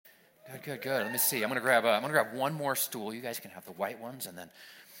good. Let me see. I'm gonna grab one more stool. You guys can have the white ones, and then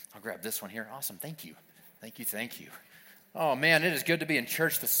I'll grab this one here. Awesome. Thank you. Oh man, it is good to be in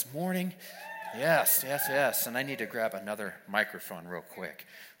church this morning. Yes. And I need to grab another microphone real quick.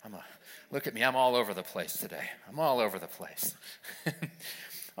 Look at me. I'm all over the place today.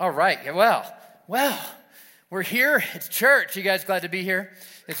 All right. Well, we're here. It's church. You guys glad to be here?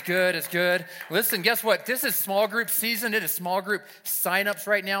 It's good. Listen, guess what? This is small group season. It is small group signups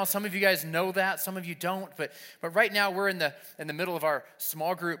right now. Some of you guys know that. Some of you don't. But right now we're in the middle of our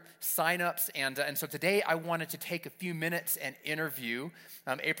small group signups. And so today I wanted to take a few minutes and interview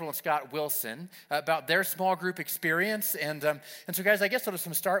April and Scott Wilson about their small group experience. And so guys, I guess I'll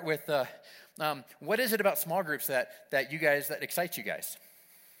just start with what is it about small groups that excites you guys?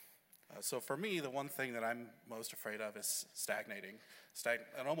 So for me, the one thing that I'm most afraid of is stagnating.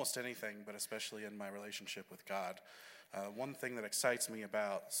 And almost anything, but especially in my relationship with God. One thing that excites me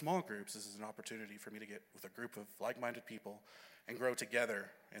about small groups is an opportunity for me to get with a group of like-minded people and grow together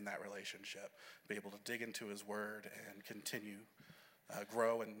in that relationship, be able to dig into His Word and continue,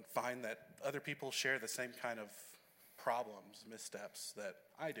 grow and find that other people share the same kind of problems, missteps that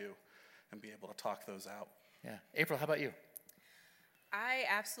I do, and be able to talk those out. Yeah. April, how about you? I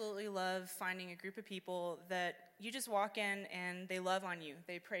absolutely love finding a group of people that you just walk in and they love on you.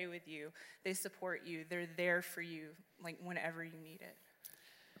 They pray with you. They support you. They're there for you, like whenever you need it.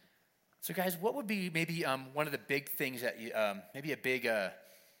 So guys, what would be maybe one of the big things that you, maybe a big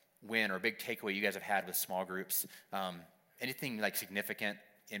win or a big takeaway you guys have had with small groups? Anything like significant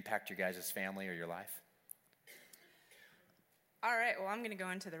impact your guys' family or your life? All right, well, I'm going to go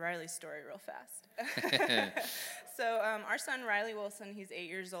into the Riley story real fast. So our son, Riley Wilson, he's 8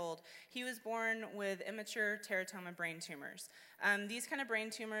 years old. He was born with immature teratoma brain tumors. These kind of brain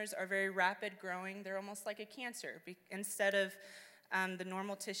tumors are very rapid growing. They're almost like a cancer. Instead of the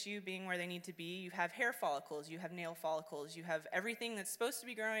normal tissue being where they need to be, you have hair follicles, you have nail follicles, you have everything that's supposed to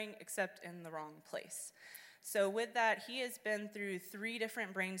be growing except in the wrong place. So with that, he has been through 3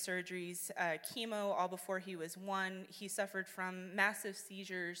 different brain surgeries, chemo all before he was 1. He suffered from massive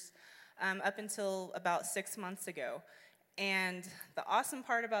seizures up until about 6 months ago. And the awesome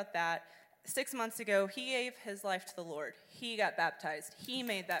part about that, 6 months ago, he gave his life to the Lord. He got baptized. He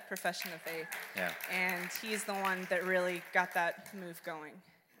made that profession of faith. Yeah. And he's the one that really got that move going.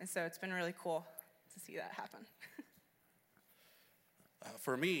 And so it's been really cool to see that happen.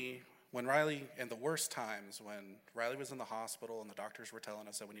 For me, when Riley, in the worst times, when Riley was in the hospital and the doctors were telling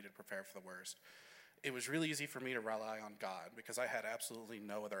us that we needed to prepare for the worst, it was really easy for me to rely on God because I had absolutely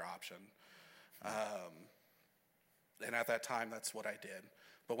no other option. And at that time, that's what I did.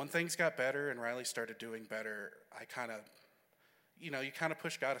 But when things got better and Riley started doing better, I you kind of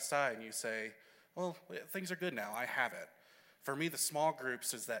push God aside and you say, well, things are good now. I have it. For me, the small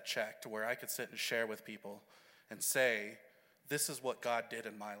groups is that check to where I could sit and share with people and say, this is what God did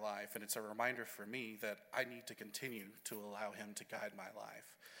in my life, and it's a reminder for me that I need to continue to allow Him to guide my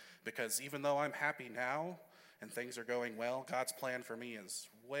life. Because even though I'm happy now and things are going well, God's plan for me is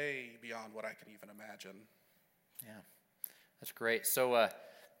way beyond what I can even imagine. Yeah, that's great. So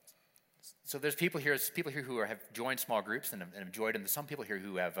there's people here who have joined small groups and have enjoyed them. There's some people here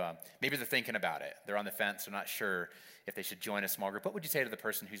who have, maybe they're thinking about it. They're on the fence. They're not sure if they should join a small group. What would you say to the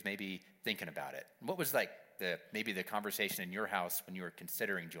person who's maybe thinking about it? What was like maybe the conversation in your house when you were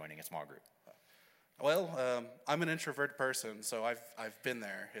considering joining a small group? Well, I'm an introverted person, so I've been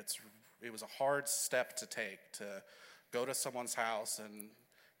there. It was a hard step to take, to go to someone's house and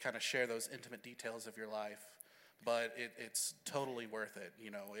kind of share those intimate details of your life. But it's totally worth it.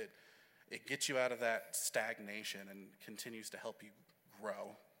 You know, it gets you out of that stagnation and continues to help you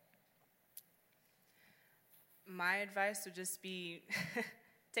grow. My advice would just be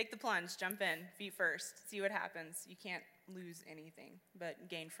take the plunge, jump in, feet first, see what happens. You can't lose anything but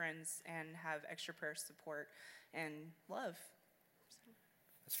gain friends and have extra prayer support and love.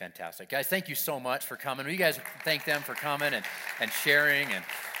 That's fantastic. Guys, thank you so much for coming. Will you guys thank them for coming and sharing? And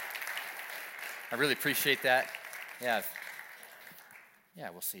I really appreciate that. Yeah,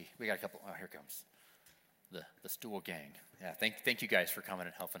 we'll see. We got a couple. Oh, here comes the stool gang. Yeah, thank you guys for coming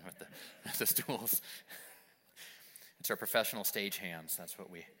and helping with the stools. It's our professional stage hands. That's what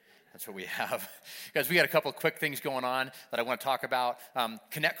we have. Guys, we got a couple of quick things going on that I want to talk about.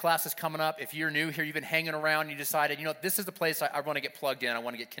 Connect class is coming up. If you're new here, you've been hanging around, you decided, this is the place I want to get plugged in. I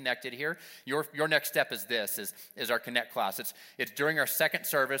want to get connected here. Your next step is our Connect class. It's during our second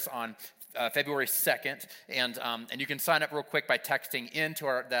service on February 2nd, and you can sign up real quick by texting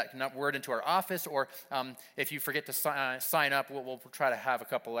that word into our office, or if you forget to sign up, we'll try to have a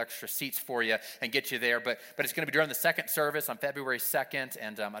couple extra seats for you and get you there. But it's going to be during the second service on February 2nd,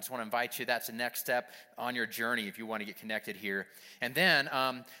 and I just want to invite you. That's the next step on your journey if you want to get connected here. And then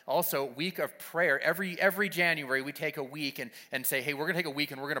also week of prayer. Every January we take a week and say, hey, we're going to take a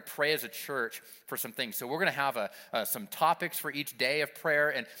week and we're going to pray as a church for some things. So we're going to have some topics for each day of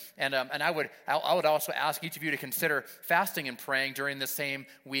prayer, and I would also ask each of you to consider fasting and praying during the same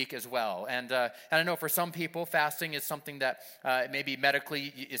week as well. And I know for some people, fasting is something that maybe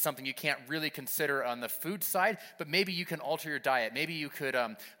medically is something you can't really consider on the food side, but maybe you can alter your diet. Maybe you could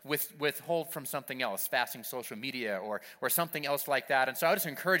withhold from something else, fasting social media or something else like that. And so I just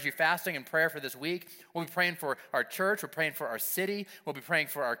encourage you, fasting and prayer for this week. We'll be praying for our church. We're praying for our city. We'll be praying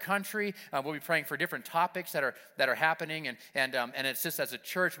for our country. We'll be praying for different topics that are happening. And it's just as a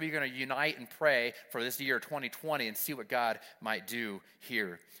church, we're going to unite and pray for this year 2020 and see what God might do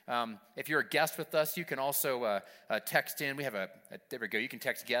here. If you're a guest with us, you can also text in. We have there we go. You can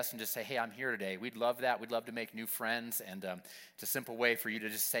text guests and just say, hey, I'm here today. We'd love that. We'd love to make new friends, and it's a simple way for you to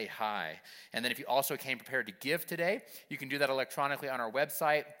just say hi. And then if you also came prepared to give today, you can do that electronically on our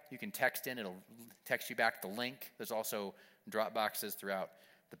website. You can text in. It'll text you back the link. There's also drop boxes throughout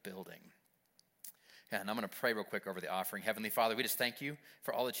the building. And I'm going to pray real quick over the offering. Heavenly Father, we just thank you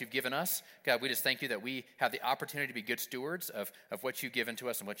for all that you've given us. God, we just thank you that we have the opportunity to be good stewards of what you've given to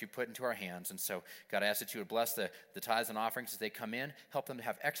us and what you put into our hands. And so, God, I ask that you would bless the tithes and offerings as they come in. Help them to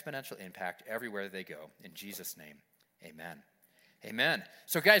have exponential impact everywhere they go. In Jesus' name, amen. Amen.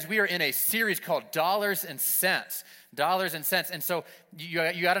 So, guys, we are in a series called Dollars and Cents. Dollars and Cents. And so you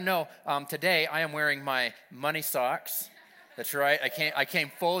got to know, today I am wearing my money socks. That's right. I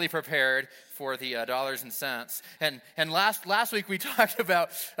came fully prepared for the dollars and cents. And last week we talked about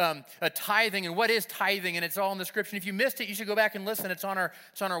tithing and what is tithing, and it's all in the description. If you missed it, you should go back and listen. It's on our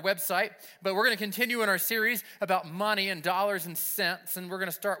website. But we're going to continue in our series about money and dollars and cents, and we're going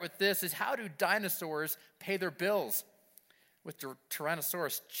to start with this: is how do dinosaurs pay their bills? With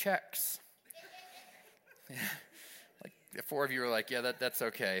Tyrannosaurus checks. Like the four of you are like, yeah, that's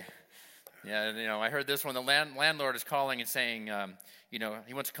okay. Yeah, I heard this one. The landlord is calling and saying, he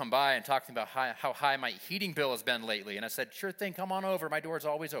wants to come by and talk to me about how high my heating bill has been lately. And I said, sure thing, come on over. My door's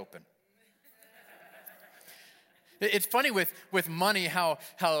always open. It's funny with money how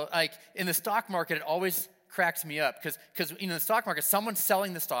like in the stock market, it always cracks me up. Because in the stock market, someone's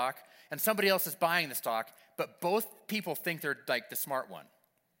selling the stock and somebody else is buying the stock, but both people think they're like the smart one.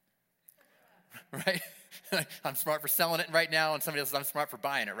 Right? I'm smart for selling it right now, and somebody else says I'm smart for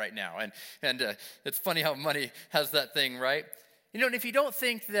buying it right now. And it's funny how money has that thing, right? And if you don't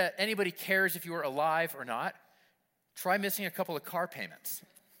think that anybody cares if you are alive or not, try missing a couple of car payments.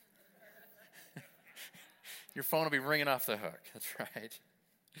 Your phone will be ringing off the hook. That's right.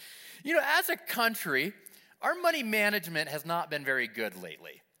 As a country, our money management has not been very good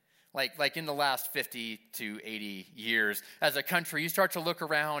lately. Like in the last 50 to 80 years, as a country, you start to look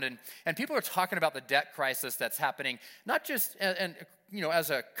around and people are talking about the debt crisis that's happening, not just, as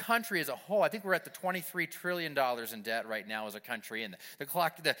a country as a whole. I think we're at the $23 trillion in debt right now as a country, and the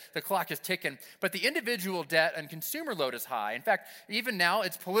clock is ticking. But the individual debt and consumer load is high. In fact, even now,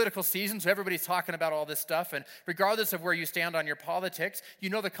 it's political season, so everybody's talking about all this stuff. And regardless of where you stand on your politics,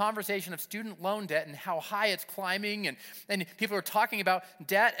 the conversation of student loan debt and how high it's climbing. And people are talking about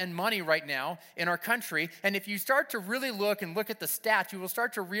debt and money right now in our country. And if you start to really look at the stats, you will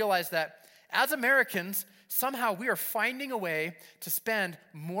start to realize that as Americans, somehow we are finding a way to spend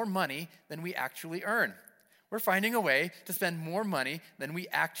more money than we actually earn. We're finding a way to spend more money than we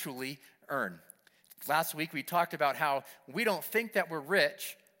actually earn. Last week we talked about how we don't think that we're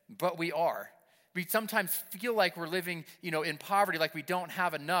rich, but we are. We sometimes feel like we're living, in poverty, like we don't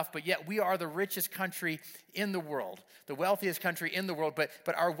have enough, but yet we are the richest country in the world, the wealthiest country in the world. But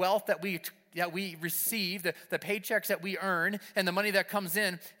our wealth that we receive, the paychecks that we earn, and the money that comes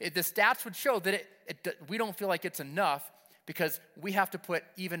in, the stats would show that we don't feel like it's enough because we have to put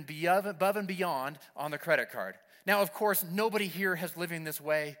even above and beyond on the credit card. Now, of course, nobody here has living this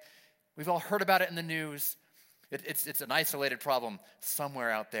way. We've all heard about it in the news. It's an isolated problem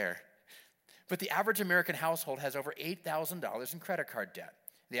somewhere out there. But the average American household has over $8,000 in credit card debt.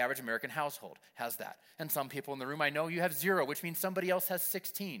 The average American household has that. And some people in the room, I know you have 0, which means somebody else has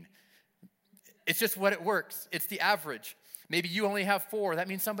 16. It's just what it works. It's the average. Maybe you only have 4. That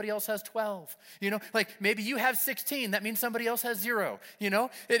means somebody else has 12. Like maybe you have 16. That means somebody else has 0.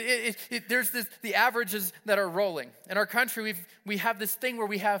 There's the averages that are rolling. In our country, we have this thing where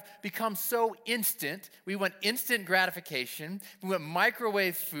we have become so instant. We want instant gratification. We want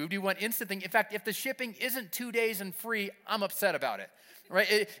microwave food. We want instant thing. In fact, if the shipping isn't 2 days and free, I'm upset about it.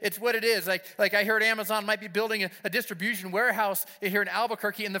 Right? It's what it is. Like I heard Amazon might be building a distribution warehouse here in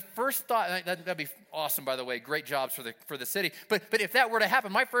Albuquerque, and the first thought, that'd be awesome, by the way, great jobs for the city. But if that were to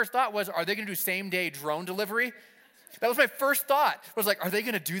happen, my first thought was, are they going to do same-day drone delivery? That was my first thought. I was like, are they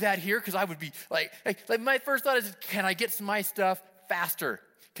going to do that here? Because I would be like my first thought is, can I get my stuff faster?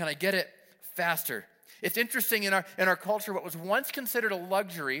 Can I get it faster? It's interesting in our culture, what was once considered a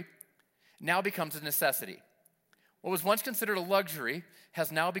luxury now becomes a necessity. What was once considered a luxury has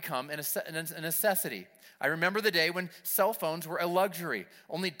now become a necessity. I remember the day when cell phones were a luxury.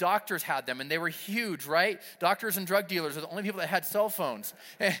 Only doctors had them, and they were huge, right? Doctors and drug dealers are the only people that had cell phones.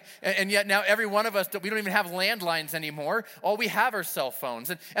 And yet now every one of us, we don't even have landlines anymore. All we have are cell phones.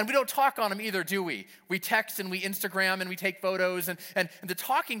 And we don't talk on them either, do we? We text and we Instagram and we take photos. And the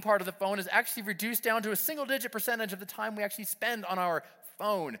talking part of the phone is actually reduced down to a single-digit percentage of the time we actually spend on our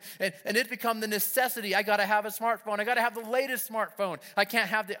phone. And it's become the necessity. I got to have a smartphone. I got to have the latest smartphone. I can't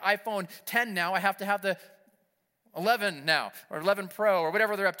have the iPhone 10 now. I have to have the 11 now, or 11 Pro, or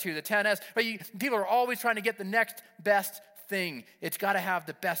whatever they're up to, the 10S. But people are always trying to get the next best thing. It's got to have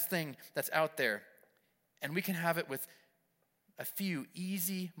the best thing that's out there. And we can have it with a few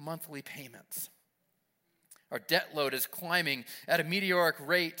easy monthly payments. Our debt load is climbing at a meteoric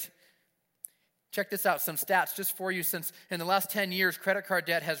rate. Check this out, some stats just for you. Since in the last 10 years, credit card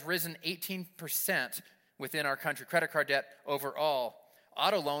debt has risen 18% within our country. Credit card debt overall.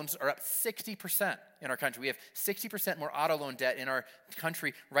 Auto loans are up 60% in our country. We have 60% more auto loan debt in our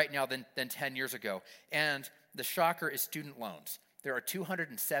country right now than 10 years ago. And the shocker is student loans. There are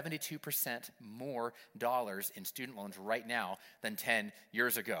 272% more dollars in student loans right now than 10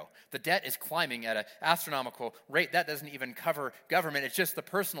 years ago. The debt is climbing at an astronomical rate. That doesn't even cover government. It's just the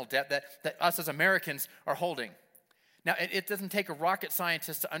personal debt that us as Americans are holding. Now, it doesn't take a rocket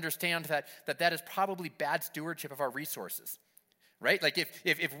scientist to understand that is probably bad stewardship of our resources. Right? Like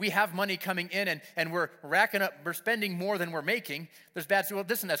if we have money coming in and we're racking up, we're spending more than we're making, there's bad stewardship.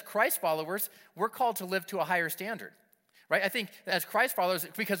 Listen, as Christ followers, we're called to live to a higher standard. Right? I think as Christ followers,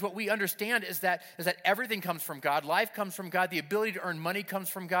 because what we understand is that everything comes from God. Life comes from God. The ability to earn money comes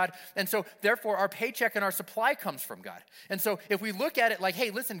from God. And so, therefore, our paycheck and our supply comes from God. And so, if we look at it like, hey,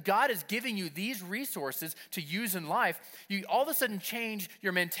 listen, God is giving you these resources to use in life, you all of a sudden change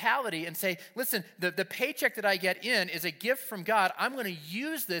your mentality and say, listen, the paycheck that I get in is a gift from God. I'm going to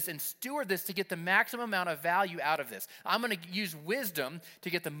use this and steward this to get the maximum amount of value out of this. I'm going to use wisdom to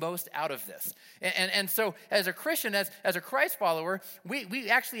get the most out of this. And so, as a Christian, as a Christ follower,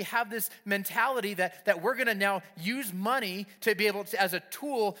 we actually have this mentality that we're going to now use money to be able to, as a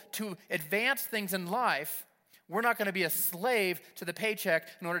tool to advance things in life. We're not going to be a slave to the paycheck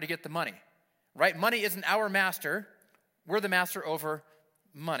in order to get the money, right? Money isn't our master. We're the master over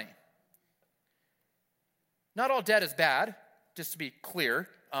money. Not all debt is bad, just to be clear.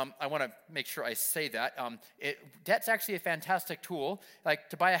 I want to make sure I say that. Debt's actually a fantastic tool, like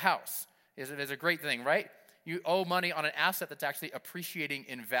to buy a house is a great thing, right? You owe money on an asset that's actually appreciating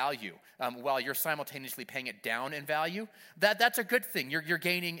in value while you're simultaneously paying it down in value. That's a good thing. You're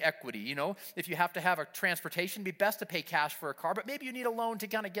gaining equity. You know, if you have to have a transportation, it'd be best to pay cash for a car, but maybe you need a loan to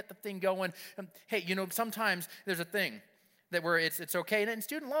kind of get the thing going. Hey, you know, sometimes there's a thing that where it's okay. And in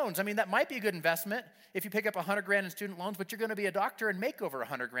student loans, I mean, that might be a good investment. If you pick up $100,000 in student loans, but you're going to be a doctor and make over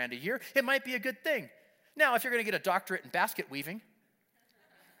 $100,000 a year, it might be a good thing. Now, if you're going to get a doctorate in basket weaving,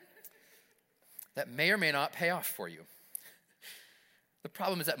 that may or may not pay off for you. The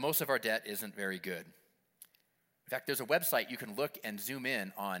problem is that most of our debt isn't very good. In fact, there's a website you can look and zoom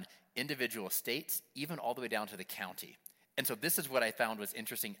in on individual states, even all the way down to the county. And so this is what I found was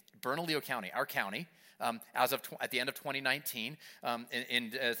interesting. Bernalillo County, our county, at the end of 2019,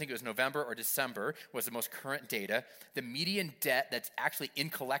 in I think it was November or December, was the most current data. The median debt that's actually in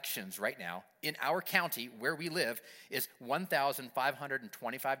collections right now in our county where we live is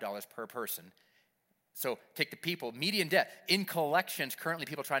 $1,525 per person. So take the people, median debt, in collections, currently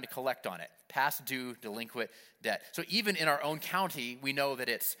people trying to collect on it, past due, delinquent debt. So even in our own county, we know that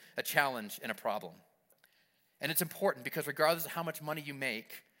it's a challenge and a problem. And it's important because regardless of how much money you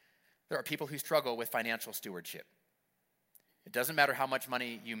make, there are people who struggle with financial stewardship. It doesn't matter how much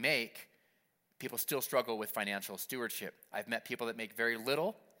money you make, people still struggle with financial stewardship. I've met people that make very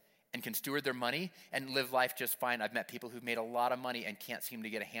little and can steward their money and live life just fine. I've met people who've made a lot of money and can't seem to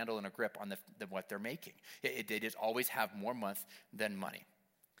get a handle and a grip on what they're making. They just always have more month than money.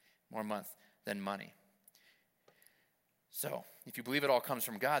 More month than money. So, if you believe it all comes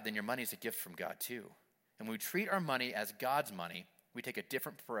from God, then your money is a gift from God too. And when we treat our money as God's money, we take a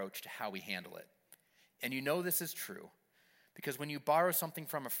different approach to how we handle it. And you know this is true because when you borrow something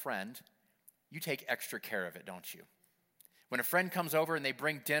from a friend, you take extra care of it, don't you? When a friend comes over and they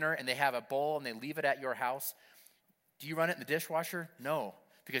bring dinner and they have a bowl and they leave it at your house, do you run it in the dishwasher? No,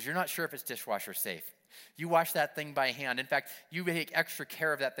 because you're not sure if it's dishwasher safe. You wash that thing by hand. In fact, you take extra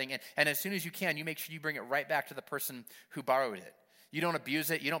care of that thing. And as soon as you can, you make sure you bring it right back to the person who borrowed it. You don't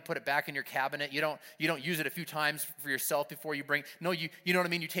abuse it. You don't put it back in your cabinet. You don't use it a few times for yourself before you bring. No, you know what I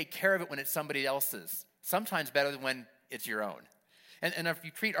mean? You take care of it when it's somebody else's. Sometimes better than when it's your own. And if you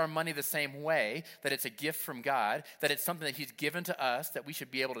treat our money the same way, that it's a gift from God, that it's something that he's given to us, that we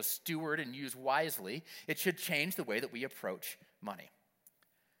should be able to steward and use wisely, it should change the way that we approach money.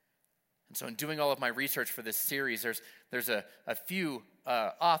 And so in doing all of my research for this series, there's a few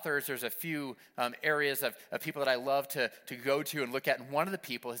authors, there's a few areas of people that I love to go to and look at. And one of the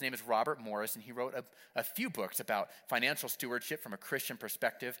people, his name is Robert Morris, and he wrote a few books about financial stewardship from a Christian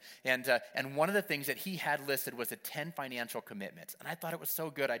perspective. And one of the things that he had listed was the 10 financial commitments. And I thought it was so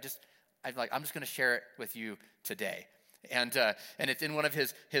good, I'm just going to share it with you today. And it's in one of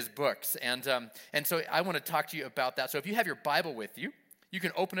his books. And so I want to talk to you about that. So if you have your Bible with you, you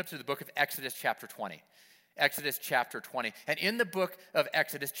can open up to the book of Exodus chapter 20. Exodus chapter 20. And in the book of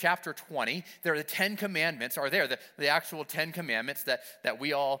Exodus chapter 20, there are the 10 commandments, the actual 10 commandments that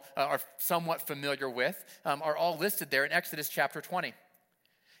we all are somewhat familiar with, are all listed there in Exodus chapter 20.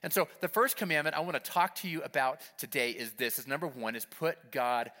 And so the first commandment I want to talk to you about today is this, is number one, is put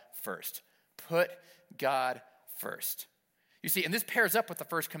God first. Put God first. You see, and this pairs up with the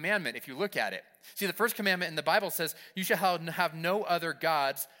first commandment if you look at it. See, the first commandment in the Bible says, you shall have no other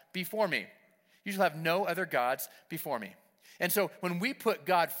gods before me. You shall have no other gods before me. And so when we put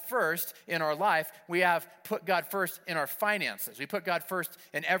God first in our life, we have put God first in our finances. We put God first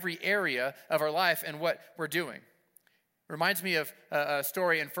in every area of our life and what we're doing. It reminds me of a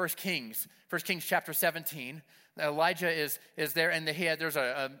story in 1 Kings chapter 17. Elijah is there, and there's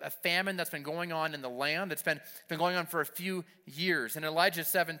a famine that's been going on in the land. It's been going on for a few years. And in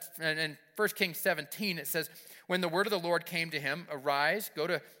 1 Kings 17, it says, when the word of the Lord came to him, arise, go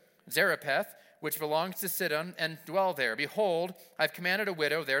to Zarephath, which belongs to Sidon, and dwell there. Behold, I've commanded a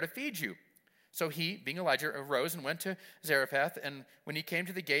widow there to feed you. So he, being Elijah, arose and went to Zarephath, and when he came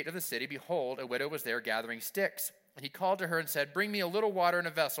to the gate of the city, behold, a widow was there gathering sticks. And he called to her and said, bring me a little water in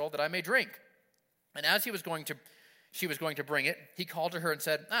a vessel that I may drink. And as she was going to bring it, he called to her and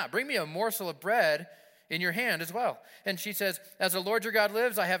said, bring me a morsel of bread in your hand as well. And she says, as the Lord your God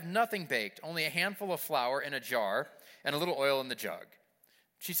lives, I have nothing baked, only a handful of flour in a jar and a little oil in the jug.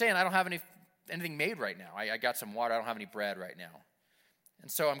 She's saying, I don't have anything made right now. I got some water. I don't have any bread right now. And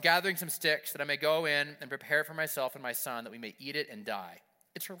so I'm gathering some sticks that I may go in and prepare it for myself and my son that we may eat it and die.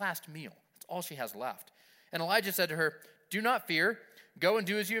 It's her last meal. It's all she has left. And Elijah said to her, do not fear. Go and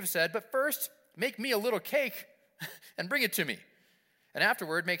do as you have said, but first make me a little cake and bring it to me. And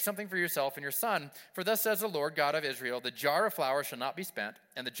afterward, make something for yourself and your son. For thus says the Lord God of Israel, the jar of flour shall not be spent,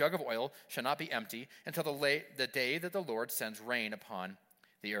 and the jug of oil shall not be empty, until the day that the Lord sends rain upon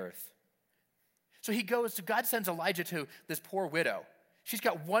the earth. So God sends Elijah to this poor widow. She's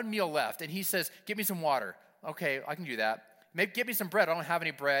got one meal left, and he says, give me some water. Okay, I can do that. Give me some bread. I don't have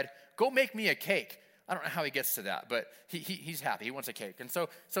any bread. Go make me a cake. I don't know how he gets to that, but he's happy. He wants a cake. And so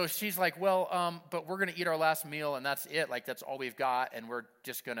she's like, well, but we're going to eat our last meal, and that's it. Like, that's all we've got, and we're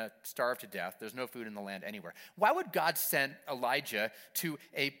just going to starve to death. There's no food in the land anywhere. Why would God send Elijah to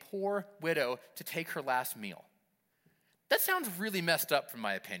a poor widow to take her last meal? That sounds really messed up, from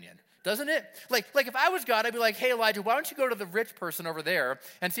my opinion, doesn't it? Like if I was God, I'd be like, hey, Elijah, why don't you go to the rich person over there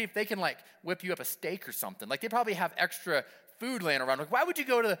and see if they can, like, whip you up a steak or something? Like, they probably have extra food laying around. Like, why would you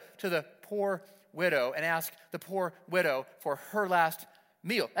go to the poor widow and ask the poor widow for her last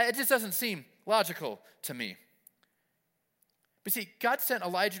meal? It just doesn't seem logical to me. But see, God sent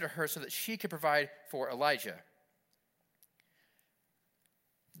Elijah to her so that she could provide for Elijah.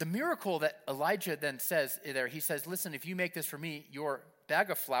 The miracle that Elijah then says there, he says, listen, if you make this for me, your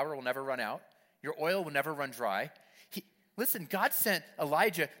bag of flour will never run out. Your oil will never run dry. Listen, God sent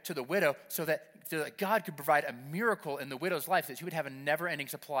Elijah to the widow so that God could provide a miracle in the widow's life, that she would have a never-ending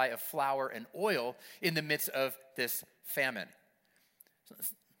supply of flour and oil in the midst of this famine.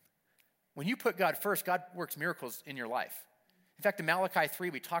 When you put God first, God works miracles in your life. In fact, in Malachi 3,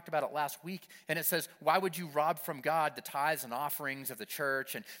 we talked about it last week, and it says, why would you rob from God the tithes and offerings of the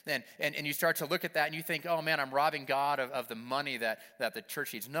church? And you start to look at that and you think, oh man, I'm robbing God of the money that the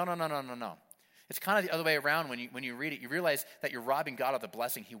church needs. No. It's kind of the other way around when you read it. You realize that you're robbing God of the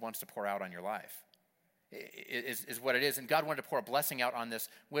blessing he wants to pour out on your life, is what it is. And God wanted to pour a blessing out on this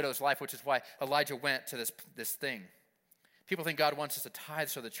widow's life, which is why Elijah went to this thing. People think God wants us to tithe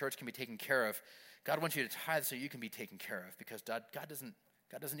so the church can be taken care of. God wants you to tithe so you can be taken care of, because God doesn't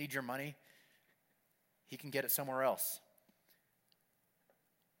need your money. He can get it somewhere else.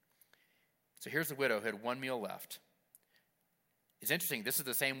 So here's the widow who had one meal left. It's interesting. This is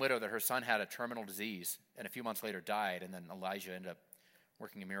the same widow that her son had a terminal disease and a few months later died, and then Elijah ended up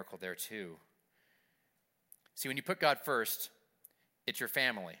working a miracle there too. See, when you put God first, it's your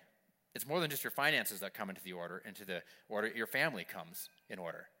family. It's more than just your finances that come into the order. Your family comes in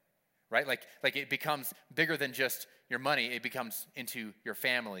order. Right? Like it becomes bigger than just your money. It becomes into your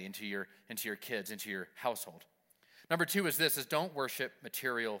family, into your kids, into your household. Number 2 is don't worship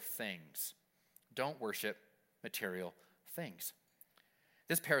material things. Don't worship material things.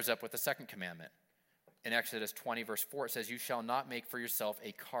 This pairs up with the second commandment. In Exodus 20, verse 4, it says, you shall not make for yourself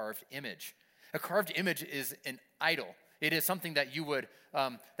a carved image. A carved image is an idol. It is something that you would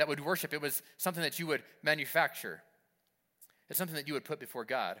worship. It was something that you would manufacture. It's something that you would put before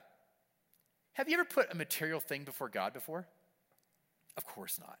God. Have you ever put a material thing before God before? Of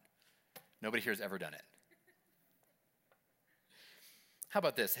course not. Nobody here has ever done it. How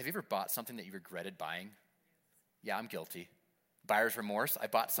about this? Have you ever bought something that you regretted buying? Yeah, I'm guilty. Buyer's remorse. I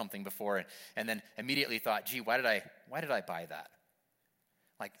bought something before and then immediately thought, gee, why did I buy that?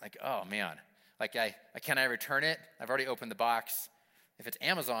 Like, oh man. Can I return it? I've already opened the box. If it's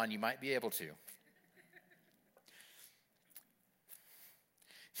Amazon, you might be able to.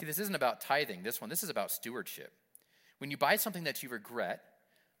 See, this isn't about tithing, this is about stewardship. When you buy something that you regret,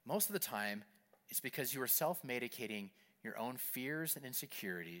 most of the time, it's because you are self-medicating your own fears and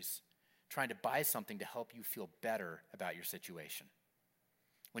insecurities, trying to buy something to help you feel better about your situation.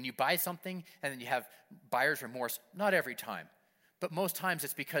 When you buy something and then you have buyer's remorse, not every time, but most times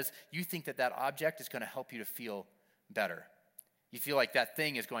it's because you think that object is going to help you to feel better. You feel like that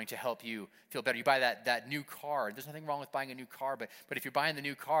thing is going to help you feel better. You buy that new car. There's nothing wrong with buying a new car, but if you're buying the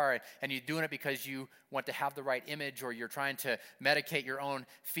new car and you're doing it because you want to have the right image, or you're trying to medicate your own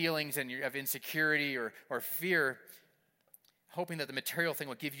feelings and of insecurity or fear, hoping that the material thing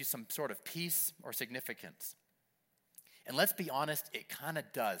will give you some sort of peace or significance. And let's be honest, it kind of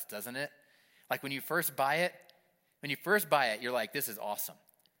does, doesn't it? Like when you first buy it, you're like, this is awesome.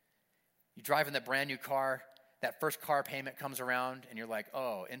 You drive in that brand new car, that first car payment comes around, and you're like,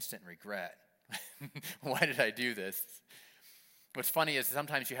 oh, instant regret. Why did I do this? What's funny is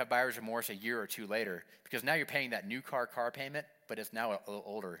sometimes you have buyer's remorse a year or two later, because now you're paying that new car payment, but it's now a little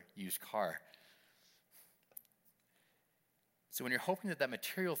older used car. So when you're hoping that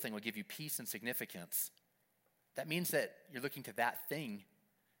material thing will give you peace and significance, that means that you're looking to that thing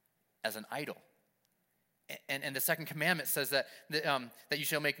as an idol. And the second commandment says that you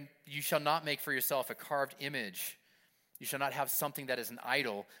shall not make for yourself a carved image. You shall not have something that is an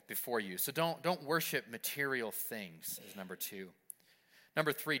idol before you. So don't worship material things, is number 2.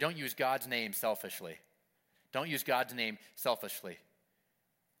 Number 3, don't use God's name selfishly. Don't use God's name selfishly.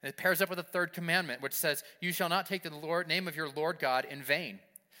 And it pairs up with the third commandment, which says, you shall not take the name of your Lord God in vain.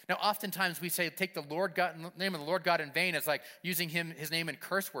 Now, oftentimes we say take the name of the Lord God in vain as like using his name in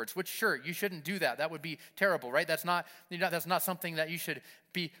curse words, which sure, you shouldn't do that. That would be terrible, right? That's not something that you should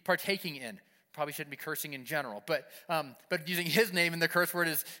be partaking in. Probably shouldn't be cursing in general. But using his name in the curse word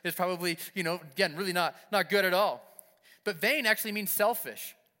is probably, again, really not good at all. But vain actually means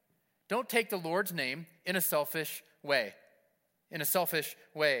selfish. Don't take the Lord's name in a selfish way. In a selfish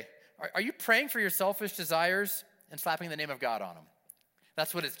way. Are you praying for your selfish desires and slapping the name of God on them?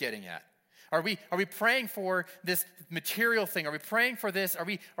 That's what it's getting at. Are we praying for this material thing? Are we praying for this? Are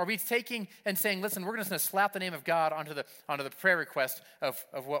we taking and saying, listen, we're just going to slap the name of God onto the prayer request of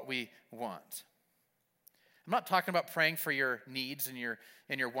what we want? I'm not talking about praying for your needs and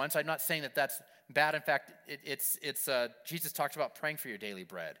your wants. I'm not saying that that's bad. In fact, it's Jesus talks about praying for your daily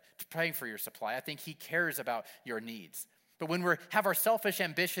bread, praying for your supply. I think he cares about your needs. But when we have our selfish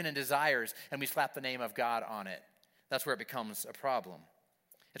ambition and desires and we slap the name of God on it, that's where it becomes a problem.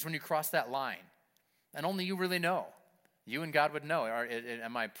 It's when you cross that line, and only you really know. You and God would know.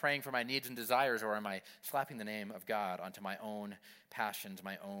 Am I praying for my needs and desires, or am I slapping the name of God onto my own passions,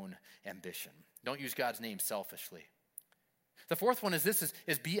 my own ambition? Don't use God's name selfishly. The fourth one is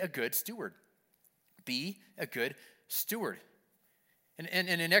be a good steward. Be a good steward. And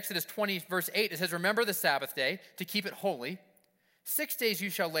in Exodus 20, verse 8, it says, remember the Sabbath day to keep it holy. 6 days you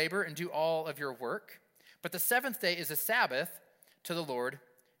shall labor and do all of your work, but the seventh day is a Sabbath to the Lord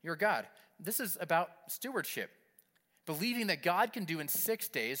your God. This is about stewardship, believing that God can do in 6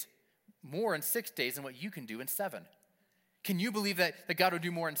 days more in 6 days than what you can do in 7. Can you believe that God will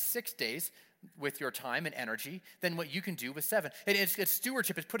do more in 6 days with your time and energy than what you can do with 7? It's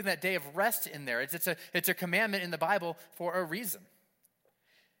stewardship. It's putting that day of rest in there. It's a commandment in the Bible for a reason.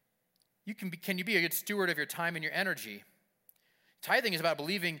 Can you be a good steward of your time and your energy? Tithing is about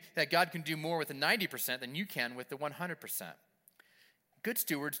believing that God can do more with the 90% than you can with the 100%. Good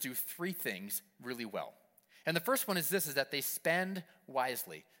stewards do 3 things really well. And the first one is this, is that they spend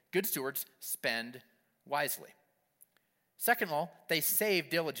wisely. Good stewards spend wisely. Second of all, they save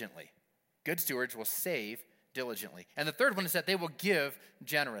diligently. Good stewards will save diligently. And the third one is that they will give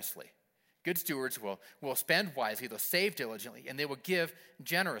generously. Good stewards will spend wisely, they'll save diligently, and they will give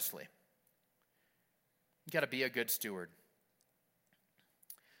generously. You got to be a good steward.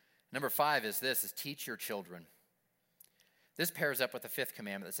 Number 5 is teach your children. This pairs up with the 5th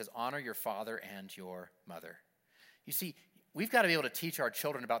commandment that says, honor your father and your mother. You see, we've got to be able to teach our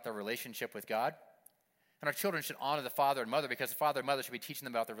children about their relationship with God. And our children should honor the father and mother because the father and mother should be teaching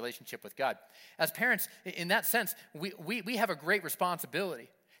them about their relationship with God. As parents, in that sense, we have a great responsibility.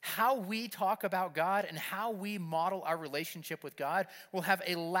 How we talk about God and how we model our relationship with God will have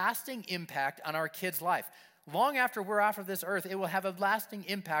a lasting impact on our kids' life. Long after we're off of this earth, it will have a lasting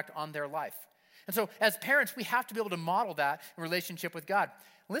impact on their life. And so as parents, we have to be able to model that in relationship with God.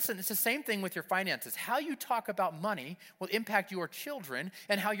 Listen, it's the same thing with your finances. How you talk about money will impact your children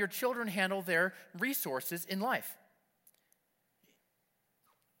and how your children handle their resources in life.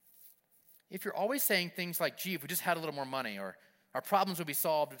 If you're always saying things like, gee, if we just had a little more money, or our problems would be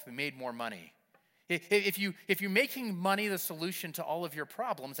solved if we made more money. If you're making money the solution to all of your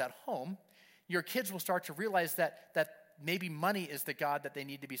problems at home, your kids will start to realize that maybe money is the God that they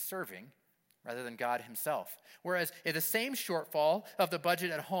need to be serving rather than God himself. Whereas the same shortfall of the budget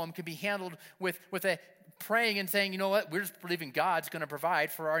at home can be handled with a praying and saying, you know what, we're just believing God's going to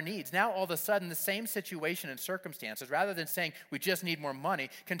provide for our needs. Now all of a sudden the same situation and circumstances, rather than saying we just need more money,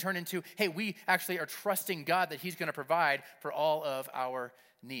 can turn into, hey, we actually are trusting God that he's going to provide for all of our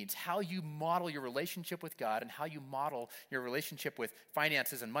needs. How you model your relationship with God and how you model your relationship with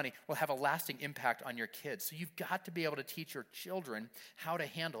finances and money will have a lasting impact on your kids. So you've got to be able to teach your children how to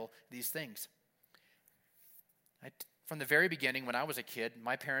handle these things. From the very beginning, when I was a kid,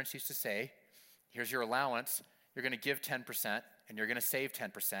 my parents used to say, here's your allowance, you're going to give 10% and you're going to save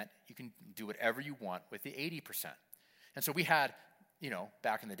 10%. You can do whatever you want with the 80%. And so we had,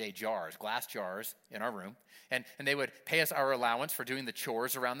 back in the day, glass jars in our room. And they would pay us our allowance for doing the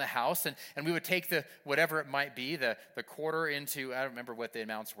chores around the house. And we would take whatever it might be, the quarter into, I don't remember what the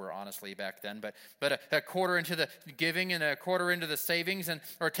amounts were honestly back then, but a quarter into the giving and a quarter into the savings,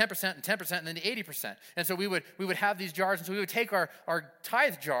 or 10% and 10% and then the 80%. And so we would have these jars. And so we would take our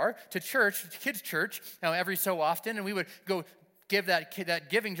tithe jar to church, to kids' church, every so often. And we would go give that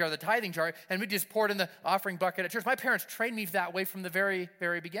giving jar, the tithing jar, and we just pour it in the offering bucket at church. My parents trained me that way from the very,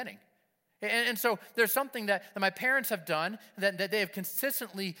 very beginning. And so there's something that my parents have done, that they have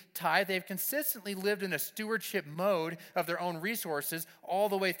consistently tithed. They've consistently lived in a stewardship mode of their own resources all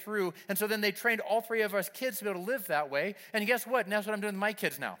the way through. And so then they trained all 3 of us kids to be able to live that way. And guess what? And that's what I'm doing with my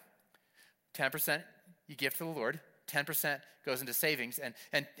kids now. 10% you give to the Lord. 10% goes into savings.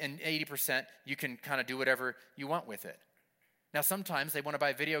 And 80% you can kind of do whatever you want with it. Now, sometimes they want to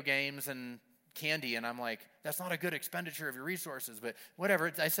buy video games and candy, and I'm like, that's not a good expenditure of your resources, but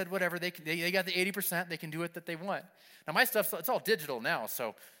whatever. I said whatever. They got the 80%. They can do it that they want. Now, my stuff, it's all digital now,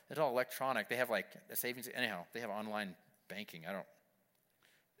 so it's all electronic. They have, like, a savings. Anyhow, they have online banking.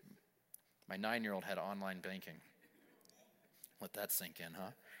 My 9-year-old had online banking. Let that sink in,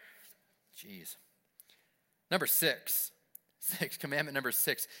 huh? Jeez. Number 6, commandment number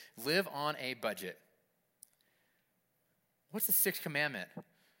 6, live on a budget. What's the 6th commandment?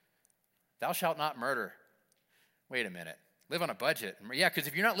 Thou shalt not murder. Wait a minute. Live on a budget. Yeah, because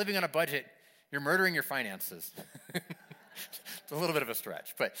if you're not living on a budget, you're murdering your finances. It's a little bit of a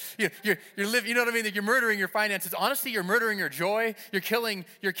stretch, but you're living. You know what I mean? That you're murdering your finances. Honestly, you're murdering your joy. You're killing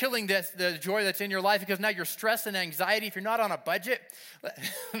the joy that's in your life, because now you're stress and anxiety. If you're not on a budget,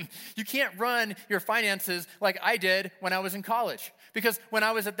 you can't run your finances like I did when I was in college. Because when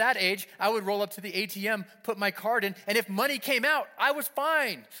I was at that age, I would roll up to the ATM, put my card in, and if money came out, I was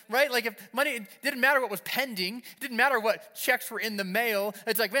fine, right? Like if money, it didn't matter what was pending, it didn't matter what checks were in the mail.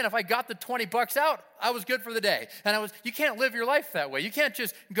 It's like, man, if I got the $20 out, I was good for the day. And you can't live your life that way. You can't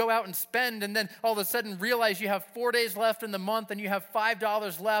just go out and spend and then all of a sudden realize you have 4 days left in the month and you have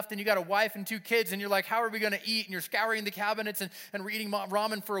 $5 left and you got a wife and 2 kids and you're like, how are we going to eat? And you're scouring the cabinets and we're eating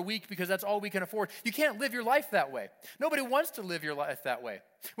ramen for a week because that's all we can afford. You can't live your life that way. Nobody wants to live your life that way,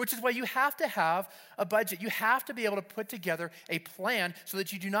 which is why you have to have a budget. You have to be able to put together a plan so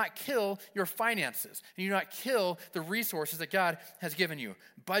that you do not kill your finances and you do not kill the resources that God has given you.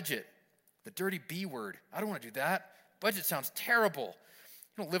 Budget. The dirty B word. I don't want to do that. Budget sounds terrible.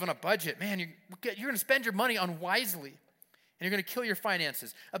 You don't live on a budget. Man, you're going to spend your money unwisely, and you're going to kill your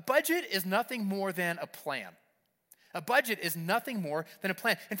finances. A budget is nothing more than a plan. A budget is nothing more than a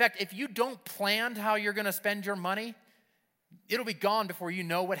plan. In fact, if you don't plan how you're going to spend your money, it'll be gone before you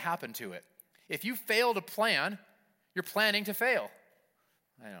know what happened to it. If you fail to plan, you're planning to fail.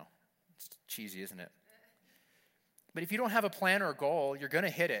 I know. It's cheesy, isn't it? But if you don't have a plan or a goal, you're going to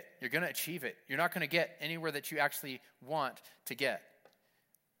hit it. You're going to achieve it. You're not going to get anywhere that you actually want to get.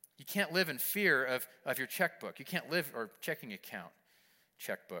 You can't live in fear of your checkbook. You can't live, or checking account,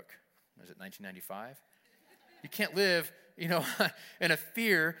 checkbook. Was it 1995? You can't live, in a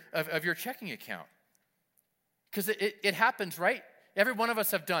fear of your checking account. Because it happens, right? Every one of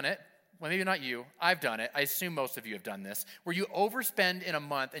us have done it. Well, maybe not you. I've done it. I assume most of you have done this, where you overspend in a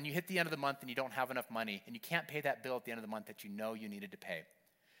month and you hit the end of the month and you don't have enough money and you can't pay that bill at the end of the month that you know you needed to pay.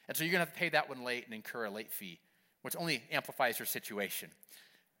 And so you're going to have to pay that one late and incur a late fee, which only amplifies your situation.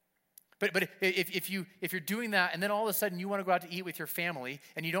 But if you're doing that and then all of a sudden you want to go out to eat with your family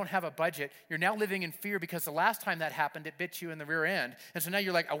and you don't have a budget, you're now living in fear because the last time that happened, it bit you in the rear end. And so now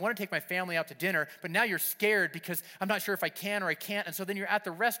you're like, I want to take my family out to dinner, but now you're scared because I'm not sure if I can or I can't. And so then you're at the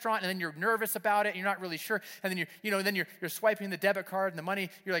restaurant and then you're nervous about it and you're not really sure. And then you're swiping the debit card and the money,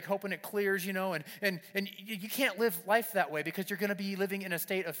 you're like hoping it clears, and you can't live life that way because you're going to be living in a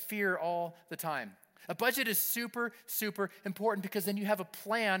state of fear all the time. A budget is super, super important because then you have a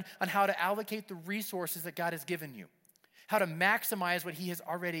plan on how to allocate the resources that God has given you, how to maximize what he has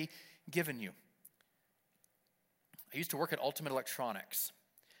already given you. I used to work at Ultimate Electronics.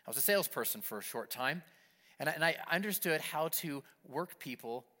 I was a salesperson for a short time, and I understood how to work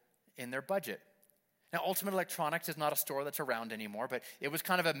people in their budget. Now, Ultimate Electronics is not a store that's around anymore, but it was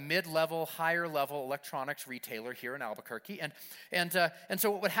kind of a mid-level, higher-level electronics retailer here in Albuquerque. And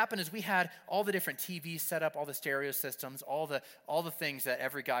so what would happen is we had all the different TVs set up, all the stereo systems, all the things that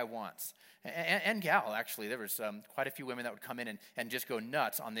every guy wants. And gal, actually. There was quite a few women that would come in and just go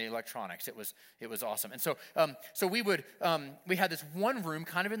nuts on the electronics. It was awesome. And so we had this one room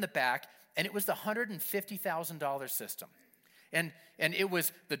kind of in the back, and it was the $150,000 system. And it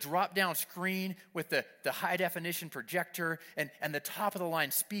was the drop-down screen with the high-definition projector and the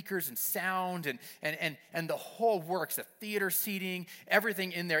top-of-the-line speakers and sound and the whole works, the theater seating,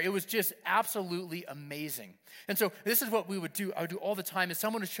 everything in there. It was just absolutely amazing. And so this is what we would do. I would do all the time is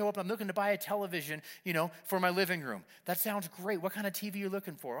someone would show up, I'm looking to buy a television, for my living room. That sounds great. What kind of TV are you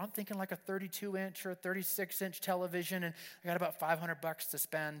looking for? I'm thinking like a 32-inch or a 36-inch television, and I got about $500 to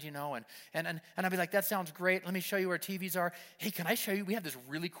spend, and I'd be like, that sounds great. Let me show you where TVs are. Hey, can I show you? We have this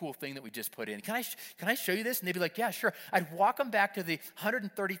really cool thing that we just put in. Can I show you this? And they'd be like, yeah, sure. I'd walk them back to the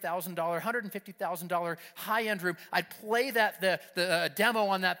 $130,000, $150,000 high-end room. I'd play the demo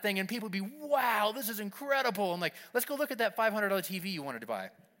on that thing, and people would be, wow, this is incredible. I'm like, let's go look at that $500 TV you wanted to buy.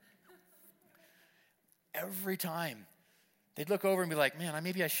 Every time, they'd look over and be like, man,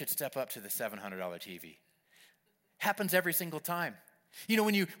 maybe I should step up to the $700 TV. Happens every single time.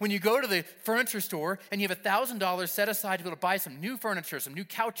 When you go to the furniture store and you have $1,000 set aside to be able to buy some new furniture, some new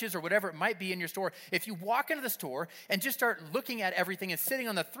couches or whatever it might be in your store, if you walk into the store and just start looking at everything and sitting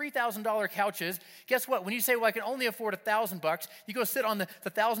on the $3,000 couches, guess what? When you say, well, I can only afford $1,000, you go sit on the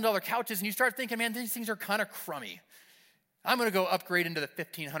 $1,000 couches and you start thinking, man, these things are kind of crummy. I'm going to go upgrade into the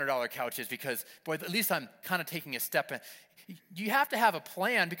 $1,500 couches because, boy, at least I'm kind of taking a step in. You have to have a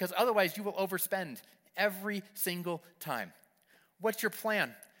plan because otherwise you will overspend every single time. What's your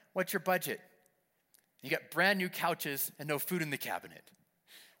plan? What's your budget? You got brand new couches and no food in the cabinet.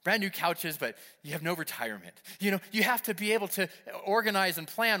 Brand new couches, but you have no retirement. You have to be able to organize and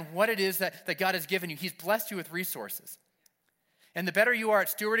plan what it is that God has given you. He's blessed you with resources. And the better you are at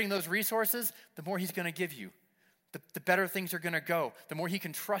stewarding those resources, the more he's going to give you. The better things are going to go. The more he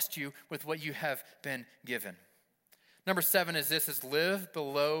can trust you with what you have been given. Number 7 is live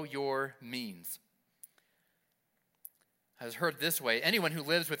below your means. I was heard this way: anyone who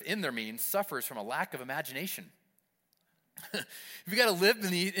lives within their means suffers from a lack of imagination. We've got to live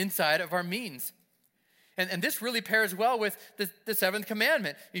inside of our means. And this really pairs well with the 7th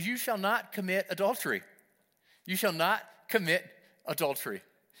commandment, is you shall not commit adultery. You shall not commit adultery.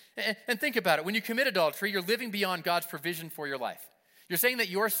 And think about it. When you commit adultery, you're living beyond God's provision for your life. You're saying that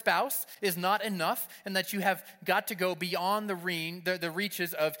your spouse is not enough and that you have got to go beyond the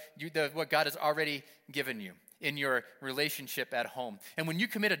reaches of what God has already given you in your relationship at home. And when you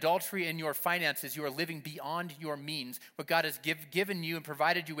commit adultery in your finances, you are living beyond your means. What God has given you and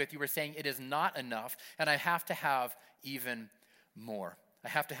provided you with, you are saying it is not enough, and I have to have even more. I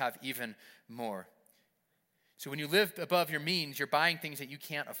have to have even more. So when you live above your means, you're buying things that you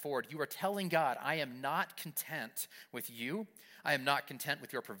can't afford. You are telling God, I am not content with you. I am not content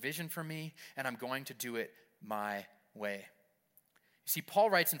with your provision for me, and I'm going to do it my way. You see,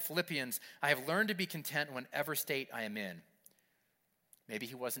 Paul writes in Philippians, I have learned to be content in whatever state I am in. Maybe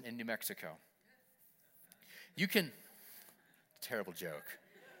he wasn't in New Mexico. Terrible joke.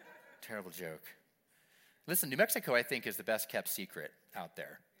 Terrible joke. Listen, New Mexico, I think, is the best kept secret out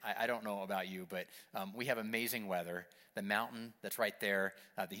there. I don't know about you, but we have amazing weather. The mountain that's right there,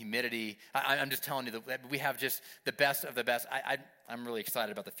 the humidity. I'm just telling you that we have just the best of the best. I'm really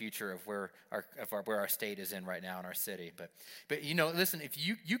excited about the future of where our state is in right now in our city. But listen, if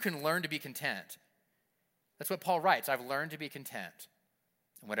you can learn to be content, that's what Paul writes. I've learned to be content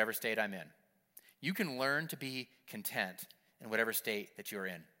in whatever state I'm in. You can learn to be content in whatever state that you're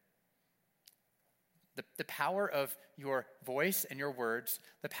in. The power of your voice and your words,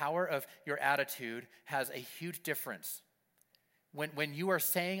 the power of your attitude has a huge difference. When you are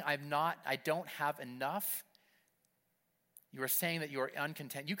saying, I don't have enough, you are saying that you are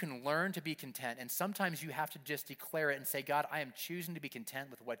uncontent. You can learn to be content, and sometimes you have to just declare it and say, God, I am choosing to be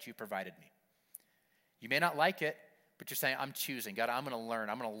content with what you provided me. You may not like it, but you're saying, I'm choosing. God, I'm going to learn.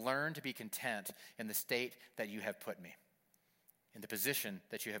 I'm going to learn to be content in the state that you have put me, in the position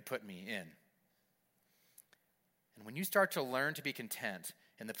that you have put me in. And when you start to learn to be content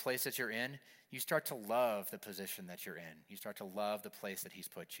in the place that you're in, you start to love the position that you're in. You start to love the place that he's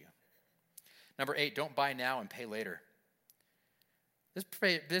put you. Number 8, don't buy now and pay later.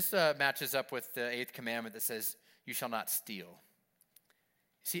 This matches up with the 8th commandment that says, you shall not steal.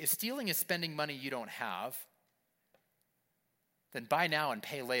 See, if stealing is spending money you don't have, then buy now and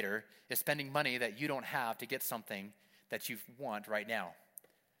pay later is spending money that you don't have to get something that you want right now.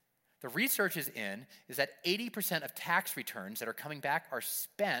 The research is that 80% of tax returns that are coming back are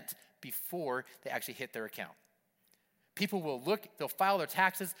spent before they actually hit their account. People will look, they'll file their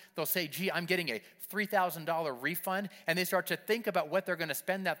taxes, they'll say, gee, I'm getting a $3,000 refund, and they start to think about what they're going to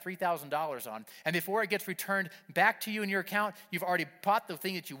spend that $3,000 on. And before it gets returned back to you in your account, you've already bought the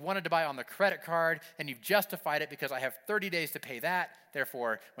thing that you wanted to buy on the credit card, and you've justified it because I have 30 days to pay that.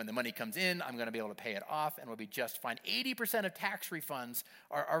 Therefore, when the money comes in, I'm going to be able to pay it off, and we'll be just fine. 80% of tax refunds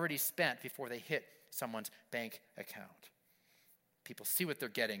are already spent before they hit someone's bank account. People see what they're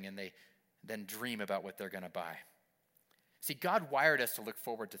getting, and they then dream about what they're going to buy. See, God wired us to look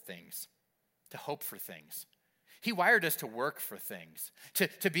forward to things, to hope for things. He wired us to work for things,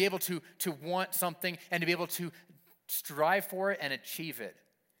 to be able to want something and to be able to strive for it and achieve it.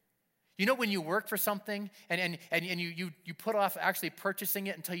 You know, when you work for something and you put off actually purchasing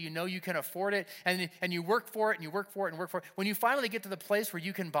it until you know you can afford it, and you work for it and you work for it and work for it. When you finally get to the place where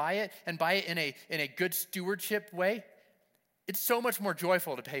you can buy it and buy it in a good stewardship way, it's so much more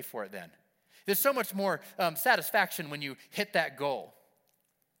joyful to pay for it then. There's so much more satisfaction when you hit that goal.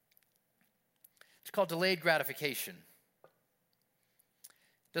 It's called delayed gratification.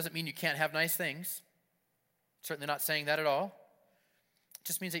 Doesn't mean you can't have nice things. Certainly not saying that at all. It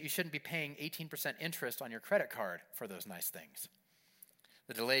just means that you shouldn't be paying 18% interest on your credit card for those nice things.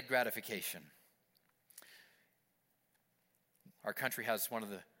 The delayed gratification. Our country has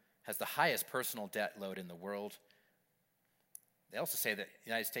the highest personal debt load in the world. They also say that the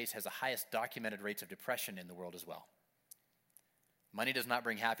United States has the highest documented rates of depression in the world as well. Money does not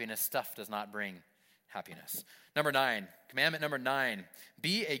bring happiness. Stuff does not bring happiness. Commandment number 9,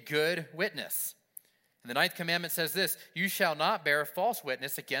 be a good witness. And the 9th commandment says this, you shall not bear false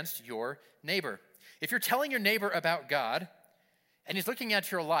witness against your neighbor. If you're telling your neighbor about God and he's looking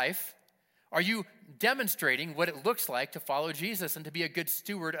at your life, are you demonstrating what it looks like to follow Jesus and to be a good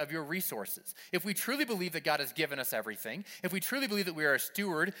steward of your resources? If we truly believe that God has given us everything, if we truly believe that we are a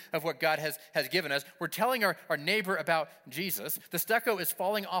steward of what God has given us, we're telling our neighbor about Jesus. The stucco is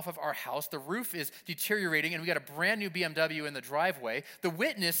falling off of our house. The roof is deteriorating, and we got a brand new BMW in the driveway. The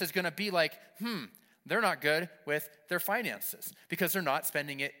witness is going to be like, they're not good with their finances because they're not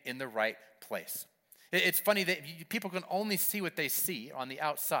spending it in the right place. It's funny that people can only see what they see on the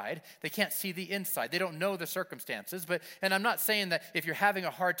outside. They can't see the inside. They don't know the circumstances. And I'm not saying that if you're having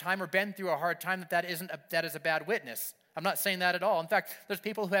a hard time or been through a hard time that is a bad witness. I'm not saying that at all. In fact, there's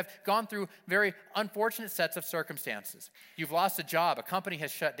people who have gone through very unfortunate sets of circumstances. You've lost a job. A company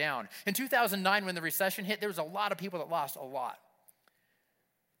has shut down. In 2009, when the recession hit, there was a lot of people that lost a lot.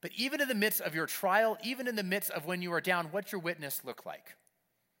 But even in the midst of your trial, even in the midst of when you are down, what's your witness look like?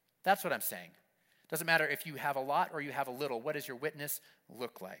 That's what I'm saying. Doesn't matter if you have a lot or you have a little. What does your witness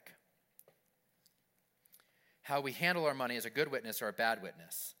look like? How we handle our money is a good witness or a bad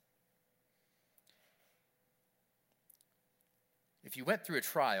witness. If you went through a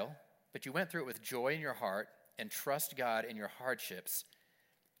trial, but you went through it with joy in your heart and trust God in your hardships,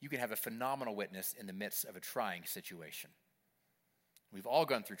 you can have a phenomenal witness in the midst of a trying situation. We've all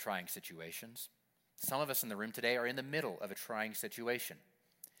gone through trying situations. Some of us in the room today are in the middle of a trying situation.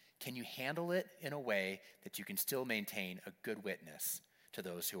 Can you handle it in a way that you can still maintain a good witness to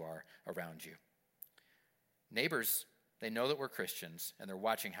those who are around you? Neighbors, they know that we're Christians, and they're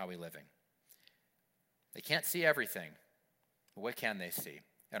watching how we're living. They can't see everything, but what can they see?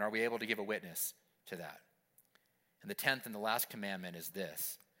 And are we able to give a witness to that? And the 10th and the last commandment is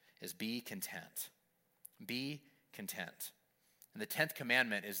this, is be content. Be content. And the 10th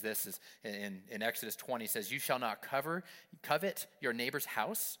commandment is this, is in Exodus 20, says, you shall not covet your neighbor's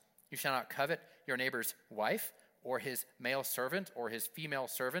house. You shall not covet your neighbor's wife or his male servant or his female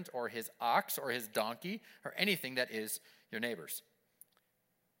servant or his ox or his donkey or anything that is your neighbor's.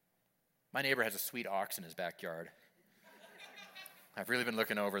 My neighbor has a sweet ox in his backyard. I've really been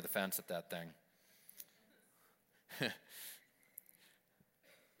looking over the fence at that thing.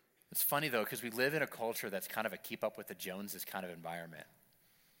 It's funny, though, because we live in a culture that's kind of a keep up with the Joneses kind of environment.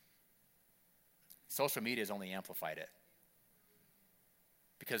 Social media has only amplified it.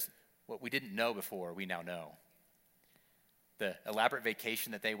 Because what we didn't know before, we now know. The elaborate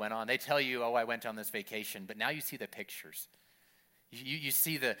vacation that they went on, they tell you, oh, I went on this vacation, but now you see the pictures. You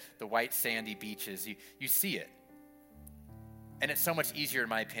see the white sandy beaches. You see it. And it's so much easier, in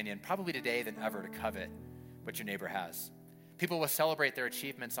my opinion, probably today than ever, to covet what your neighbor has. People will celebrate their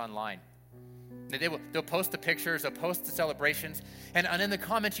achievements online. They'll post the pictures, they'll post the celebrations, and in the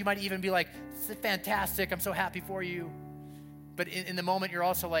comments you might even be like, this is fantastic, I'm so happy for you. But in the moment you're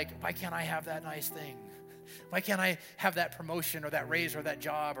also like, why can't I have that nice thing? Why can't I have that promotion or that raise or that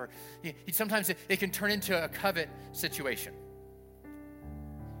job? Or sometimes it can turn into a covet situation.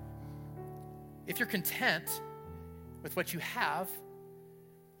 If you're content with what you have,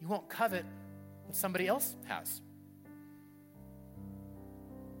 you won't covet what somebody else has.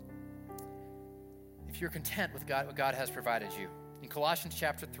 If you're content with God, what God has provided you. In Colossians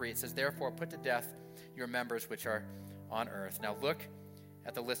chapter 3, it says, therefore put to death your members which are on earth. Now look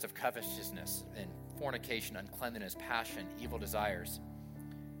at the list of covetousness and fornication, uncleanness, passion, evil desires,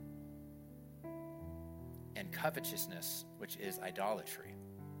 and covetousness, which is idolatry.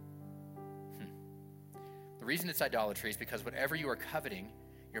 The reason it's idolatry is because whatever you are coveting,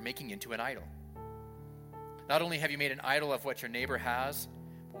 you're making into an idol. Not only have you made an idol of what your neighbor has,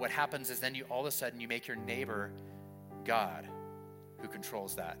 but what happens is then all of a sudden you make your neighbor God who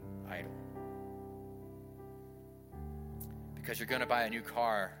controls that idol. Because you're going to buy a new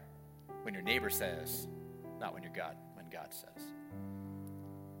car when your neighbor says, not when God says.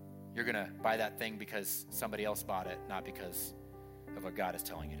 You're going to buy that thing because somebody else bought it, not because of what God is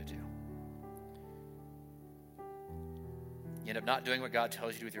telling you to do. You end up not doing what God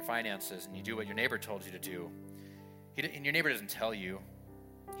tells you to do with your finances, and you do what your neighbor told you to do. And your neighbor doesn't tell you.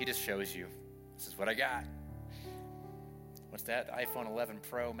 He just shows you, this is what I got. What's that? The iPhone 11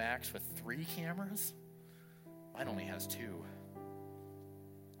 Pro Max with 3 cameras? Mine only has 2.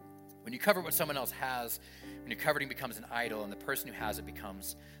 When you cover what someone else has, when your coveting becomes an idol and the person who has it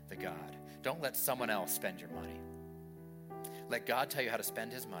becomes the God. Don't let someone else spend your money. Let God tell you how to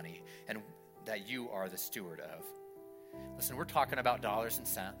spend his money and that you are the steward of. Listen, we're talking about dollars and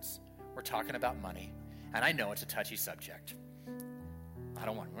cents. We're talking about money. And I know it's a touchy subject. We're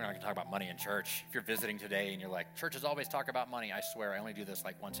not going to talk about money in church. If you're visiting today and you're like, churches always talk about money, I swear I only do this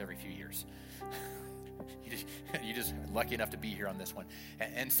like once every few years. You're just lucky enough to be here on this one.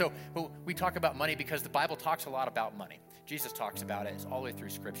 And so we talk about money because the Bible talks a lot about money. Jesus talks about it. It's all the way through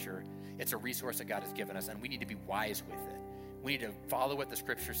Scripture. It's a resource that God has given us, and we need to be wise with it. We need to follow what the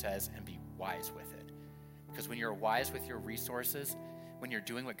Scripture says and be wise with it. Because when you're wise with your resources, when you're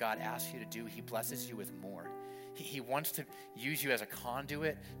doing what God asks you to do, he blesses you with more. He wants to use you as a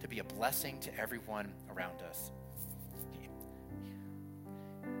conduit to be a blessing to everyone around us.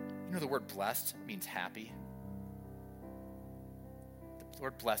 You know the word blessed means happy? The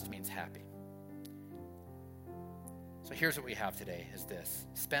word blessed means happy. So here's what we have today is this: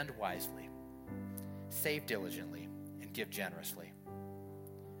 spend wisely, save diligently, and give generously.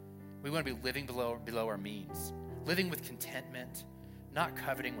 We want to be living below our means, living with contentment, not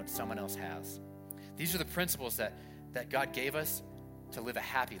coveting what someone else has. These are the principles that God gave us to live a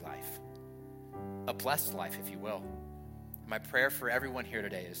happy life, a blessed life, if you will. My prayer for everyone here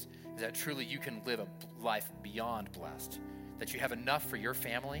today is that truly you can live a life beyond blessed, that you have enough for your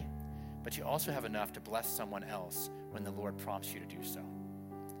family, but you also have enough to bless someone else when the Lord prompts you to do so.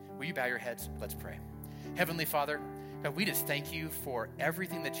 Will you bow your heads? Let's pray. Heavenly Father, God, we just thank you for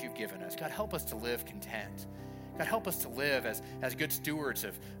everything that you've given us. God, help us to live content. God, help us to live as good stewards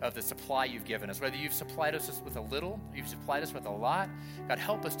of the supply you've given us. Whether you've supplied us with a little, you've supplied us with a lot, God,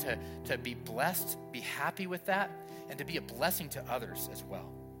 help us to be blessed, be happy with that, and to be a blessing to others as well.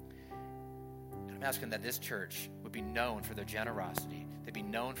 God, I'm asking that this church would be known for their generosity. They'd be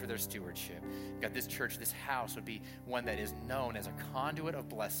known for their stewardship. God, this church, this house would be one that is known as a conduit of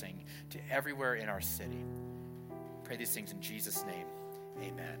blessing to everywhere in our city. Pray these things in Jesus' name.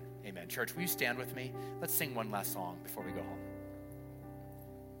 Amen. Amen. Church, will you stand with me? Let's sing one last song before we go home.